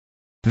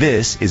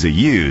This is a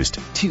used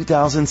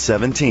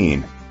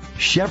 2017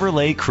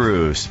 Chevrolet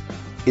Cruze.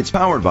 It's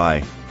powered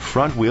by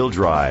front-wheel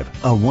drive,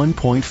 a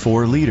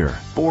 1.4-liter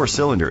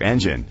four-cylinder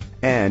engine,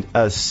 and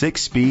a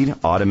 6-speed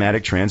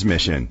automatic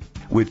transmission.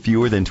 With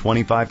fewer than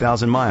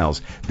 25,000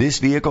 miles, this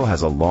vehicle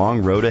has a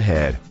long road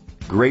ahead.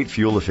 Great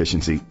fuel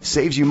efficiency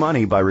saves you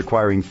money by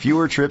requiring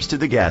fewer trips to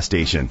the gas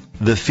station.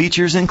 The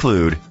features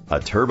include a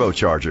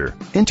turbocharger,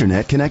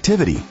 internet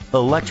connectivity,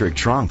 electric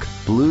trunk,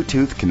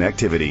 Bluetooth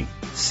connectivity,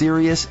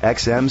 Sirius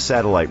XM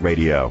satellite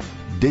radio,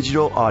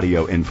 digital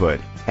audio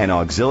input, and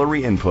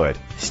auxiliary input,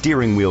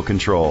 steering wheel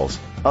controls,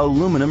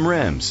 aluminum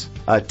rims,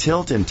 a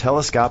tilt and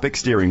telescopic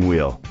steering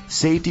wheel.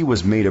 Safety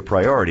was made a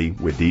priority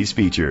with these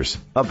features: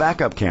 a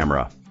backup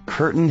camera,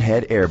 curtain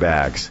head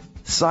airbags,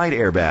 side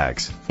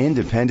airbags,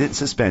 independent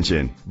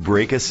suspension,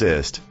 brake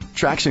assist,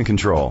 traction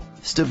control,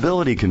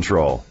 stability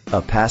control,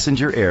 a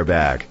passenger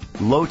airbag,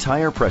 low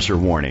tire pressure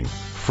warning,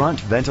 front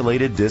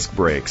ventilated disc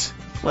brakes.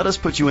 Let us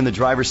put you in the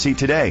driver's seat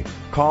today.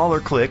 Call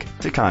or click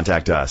to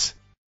contact us.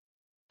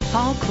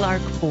 Paul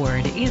Clark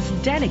Ford is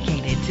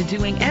dedicated to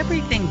doing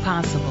everything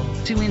possible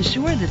to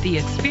ensure that the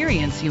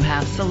experience you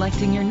have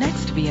selecting your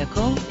next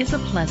vehicle is a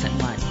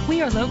pleasant one.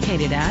 We are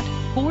located at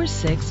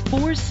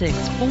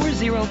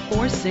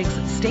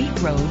 464046 State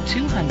Road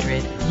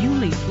 200,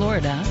 Yulee,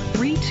 Florida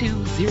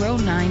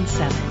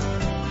 32097.